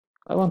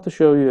I want to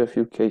show you a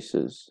few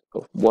cases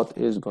of what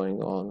is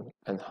going on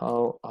and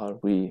how are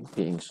we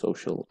being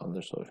social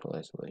under social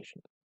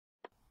isolation.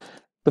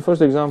 The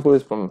first example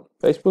is from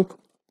Facebook.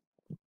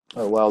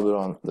 While we're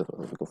on the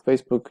topic of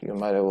Facebook, you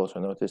might have also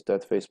noticed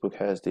that Facebook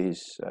has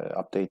these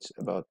updates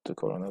about the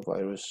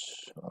coronavirus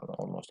on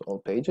almost all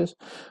pages,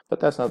 but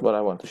that's not what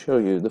I want to show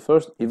you. The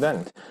first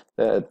event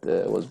that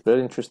was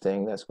very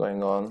interesting that's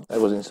going on,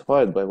 that was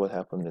inspired by what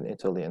happened in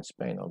Italy and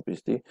Spain,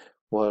 obviously,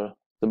 were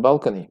the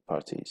balcony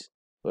parties,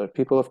 where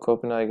people of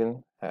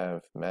Copenhagen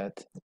have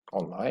met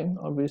online,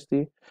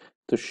 obviously,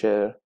 to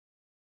share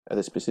at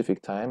a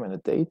specific time and a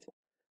date,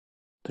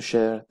 to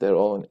share their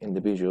own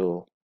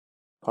individual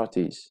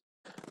parties.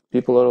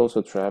 People are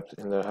also trapped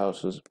in their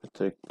houses with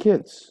their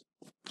kids,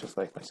 just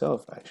like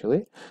myself,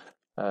 actually.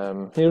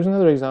 Here's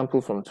another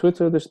example from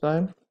Twitter this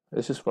time.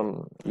 This is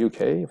from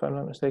UK, if I'm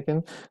not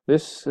mistaken.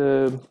 This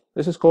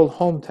is called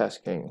home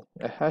tasking,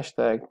 a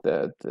hashtag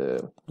that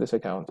this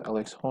account,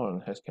 Alex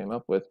Horn, has came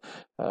up with.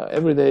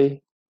 Every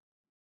day,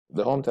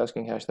 the home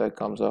tasking hashtag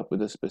comes up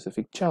with a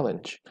specific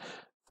challenge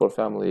for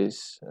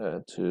families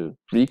to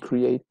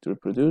recreate,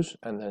 reproduce,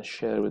 and then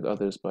share with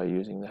others by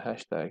using the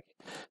hashtag.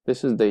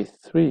 This is day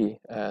 3,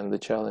 and the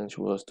challenge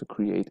was to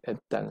create a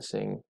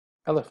dancing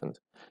elephant.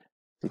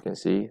 As you can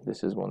see,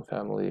 this is one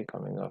family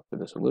coming up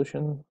with a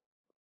solution.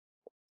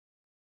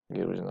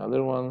 Here is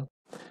another one.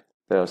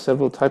 There are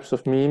several types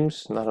of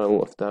memes. Not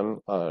all of them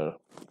are,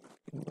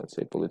 let's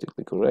say,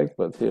 politically correct,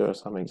 but here are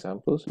some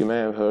examples. You may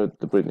have heard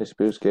the Britney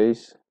Spears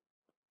case,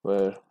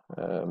 where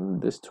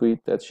this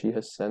tweet that she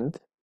has sent,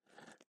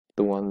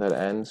 the one that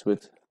ends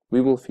with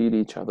 "We will feed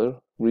each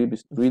other,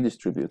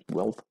 redistribute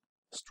wealth,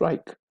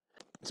 strike,"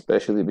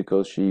 especially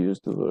because she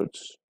used the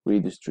words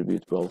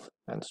redistribute wealth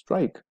and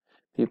strike.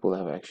 People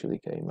have actually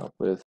came up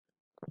with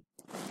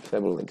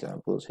several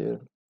examples here.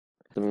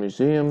 The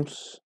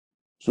museums,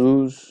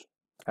 zoos,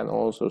 and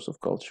all sorts of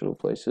cultural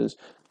places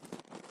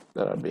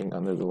that are being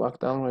under the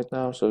lockdown right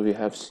now. So we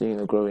have seen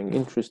a growing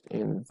interest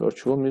in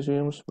virtual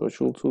museums,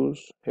 virtual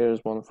tours. Here's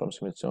one from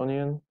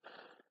Smithsonian,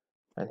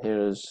 and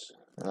here's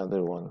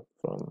another one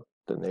from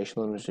the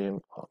National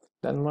Museum of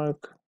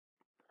Denmark.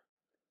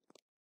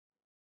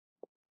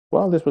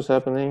 While this was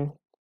happening,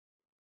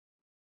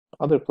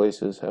 other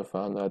places have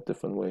found out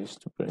different ways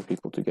to bring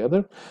people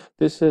together.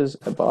 This is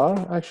a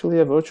bar, actually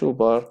a virtual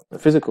bar, a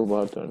physical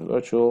bar turned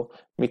virtual.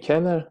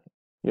 Mikkeller,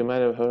 you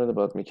might have heard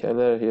about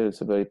Mikkeller. Here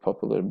it's a very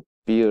popular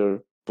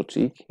beer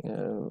boutique,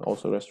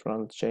 also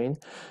restaurant chain.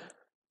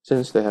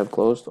 Since they have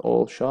closed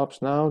all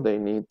shops now, they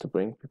need to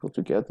bring people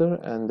together,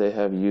 and they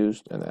have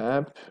used an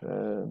app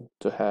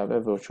to have a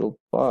virtual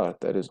bar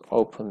that is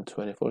open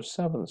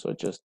 24/7. So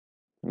just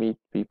meet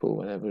people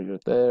whenever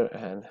you're there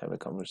and have a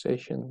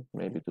conversation,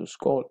 maybe do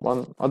score.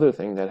 One other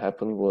thing that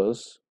happened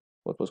was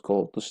what was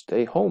called the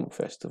Stay Home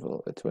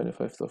Festival, the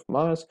 25th of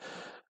March.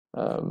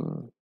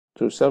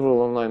 Through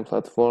several online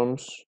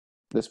platforms,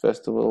 this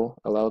festival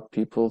allowed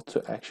people to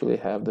actually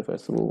have the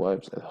festival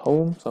vibes at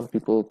home. Some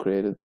people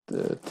created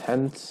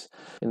tents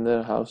in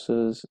their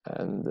houses,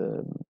 and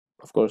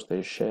of course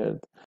they shared.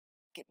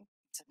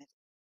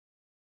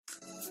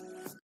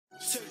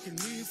 Taking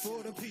me for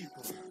the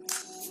people.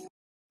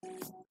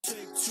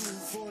 Take two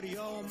for the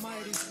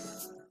almighty.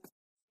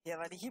 Her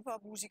var det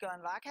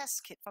hiphop-musikeren Vakas,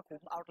 kendt fra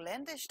gruppen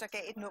Outlandish, der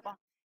gav et nummer.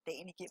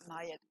 Dagen igennem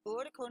har i alt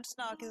 8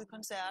 kunstnere givet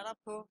koncerter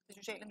på det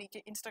sociale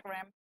medie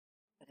Instagram.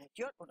 Og det har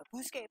gjort under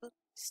budskabet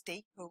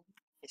Stay Home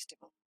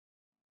Festival.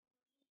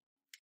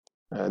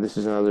 This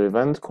is another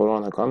event,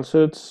 Corona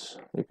Concerts.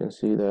 You can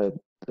see that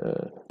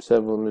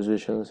several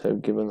musicians have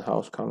given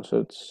house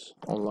concerts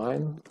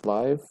online,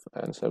 live,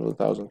 and several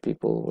thousand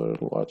people were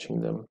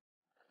watching them.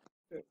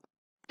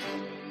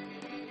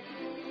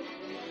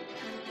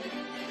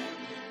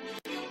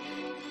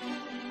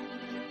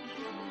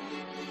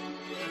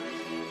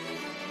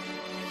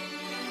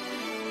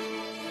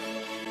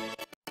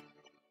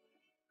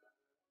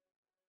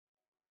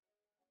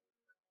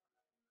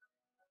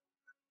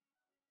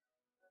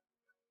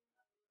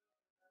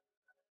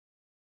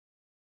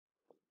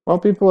 While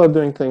people are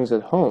doing things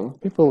at home,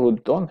 people who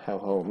don't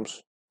have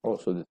homes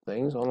also did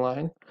things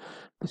online.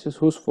 This is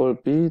Hus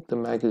Forby, the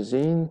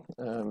magazine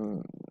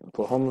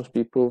for homeless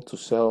people to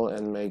sell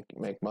and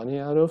make money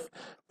out of,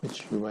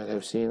 which you might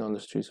have seen on the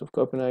streets of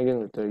Copenhagen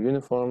with their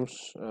uniforms,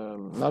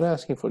 not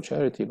asking for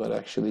charity, but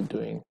actually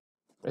doing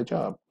a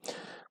job.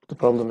 The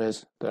problem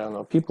is there are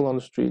no people on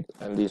the street,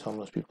 and these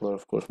homeless people are,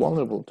 of course,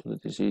 vulnerable to the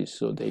disease,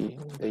 so they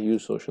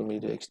use social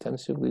media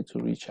extensively to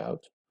reach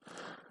out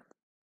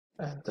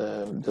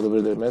and deliver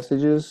their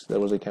messages. There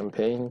was a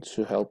campaign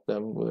to help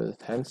them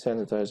with hand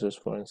sanitizers,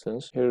 for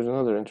instance. Here's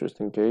another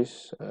interesting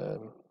case.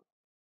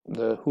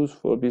 The Hus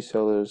Forby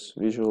sellers'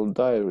 visual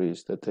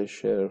diaries that they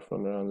share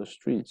from around the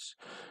streets.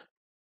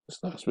 It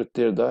starts with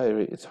their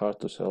diary. It's hard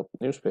to sell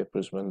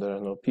newspapers when there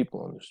are no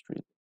people on the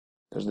street.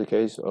 There's the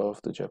case of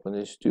the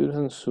Japanese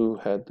students who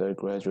had their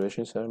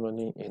graduation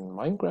ceremony in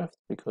Minecraft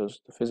because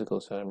the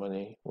physical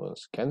ceremony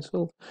was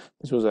cancelled.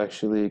 This was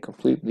actually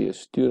completely a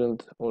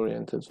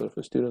student-oriented, sort of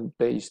a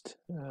student-based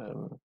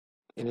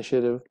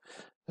initiative.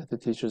 The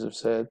teachers have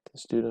said the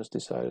students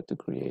decided to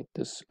create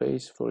this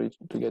space for each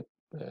to get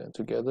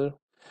together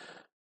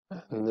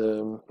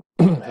and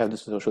have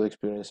this social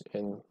experience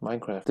in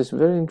Minecraft. This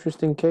very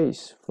interesting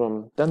case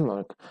from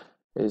Denmark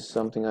is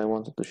something I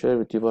wanted to share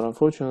with you, but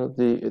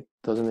unfortunately it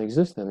doesn't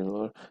exist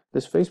anymore.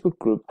 This Facebook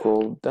group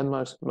called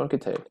Denmark's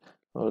Mørketal,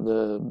 or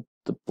the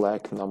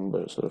black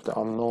number, sort of the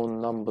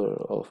unknown number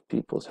of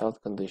people's health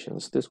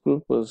conditions. This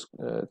group was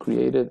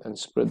created and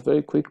spread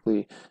very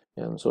quickly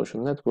on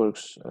social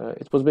networks.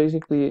 It was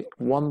basically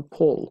one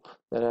poll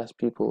that asked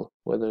people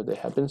whether they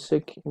have been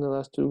sick in the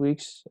last 2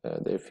 weeks,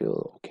 they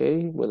feel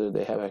okay, whether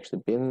they have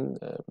actually been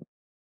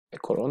a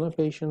corona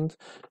patient,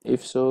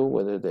 if so,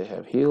 whether they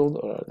have healed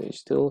or are they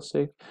still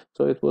sick.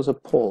 So it was a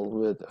poll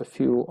with a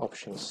few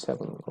options,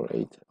 7 or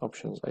 8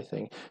 options, I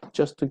think,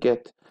 just to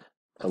get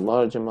a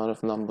large amount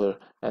of number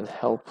and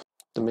help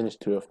the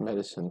Ministry of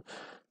Medicine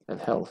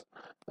and Health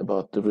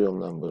about the real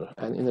number.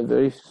 And in a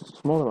very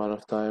small amount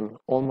of time,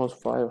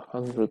 almost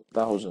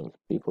 500,000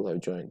 people have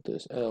joined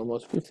this, and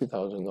almost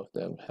 50,000 of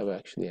them have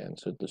actually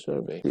answered the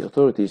survey. The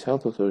authorities,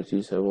 health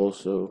authorities, have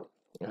also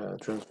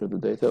transferred the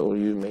data, or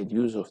you made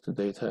use of the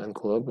data and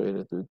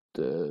collaborated with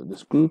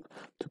this group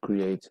to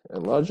create a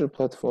larger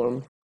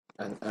platform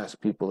and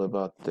ask people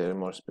about their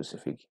more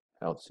specific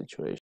health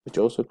situation, which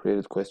also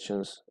created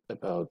questions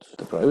about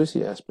the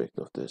privacy aspect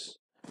of this.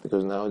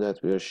 Because now that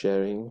we are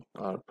sharing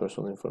our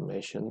personal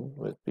information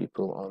with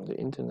people on the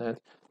internet,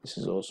 this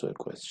is also a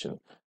question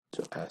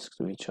to ask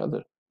to each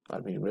other.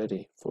 Are we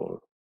ready for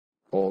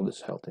all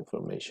this health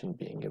information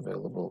being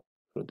available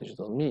through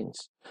digital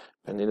means?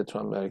 Pernille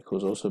Tranberg,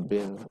 who's also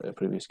been a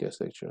previous guest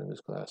lecturer in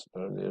this class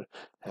earlier,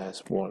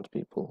 has warned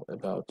people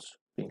about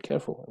being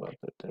careful about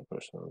their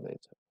personal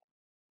data.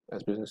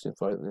 As Business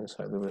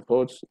Insider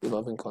reports,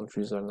 11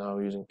 countries are now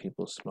using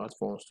people's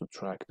smartphones to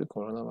track the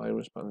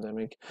coronavirus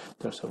pandemic.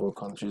 There are several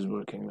countries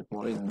working with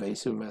more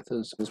invasive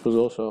methods. This was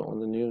also on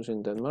the news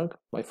in Denmark.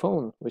 My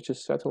phone, which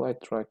is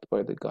satellite tracked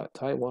by the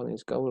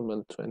Taiwanese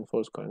government to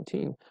enforce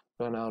quarantine,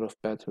 ran out of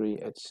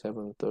battery at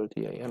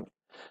 7:30 a.m.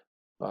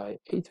 By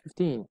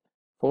 8:15,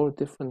 4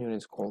 different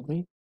units called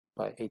me.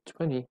 By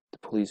 8:20, the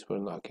police were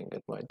knocking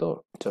at my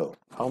door. So,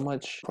 how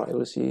much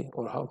privacy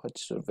or how much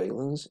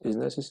surveillance is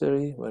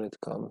necessary when it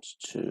comes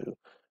to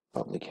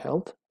public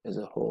health is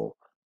a whole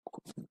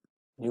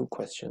new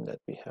question that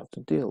we have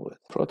to deal with.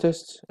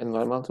 Protests,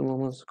 environmental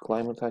movements,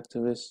 climate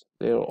activists,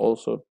 they are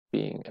also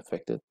being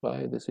affected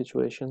by the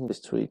situation.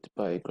 This tweet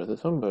by Greta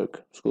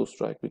Thunberg, school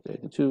strike week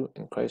 82,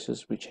 in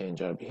crisis we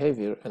change our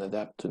behavior and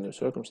adapt to new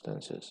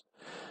circumstances.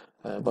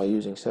 By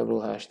using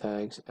several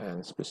hashtags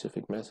and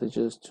specific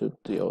messages to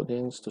the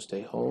audience to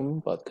stay home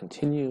but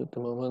continue the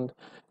movement,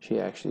 she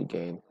actually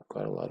gained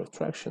quite a lot of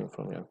traction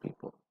from young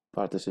people.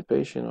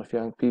 Participation of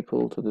young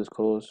people to this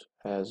cause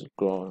has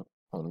grown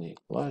only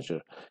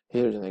larger.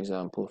 Here's an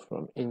example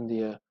from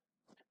India.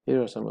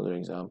 Here are some other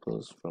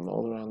examples from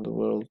all around the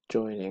world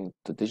joining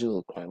the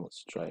digital climate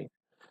strike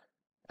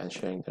and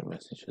sharing their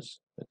messages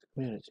with the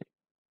community.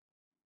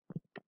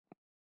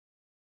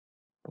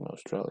 From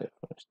Australia,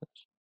 for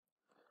instance.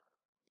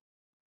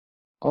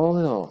 All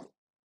in all,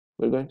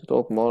 we're going to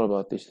talk more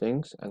about these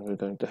things and we're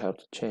going to have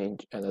to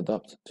change and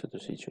adapt to the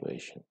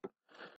situation.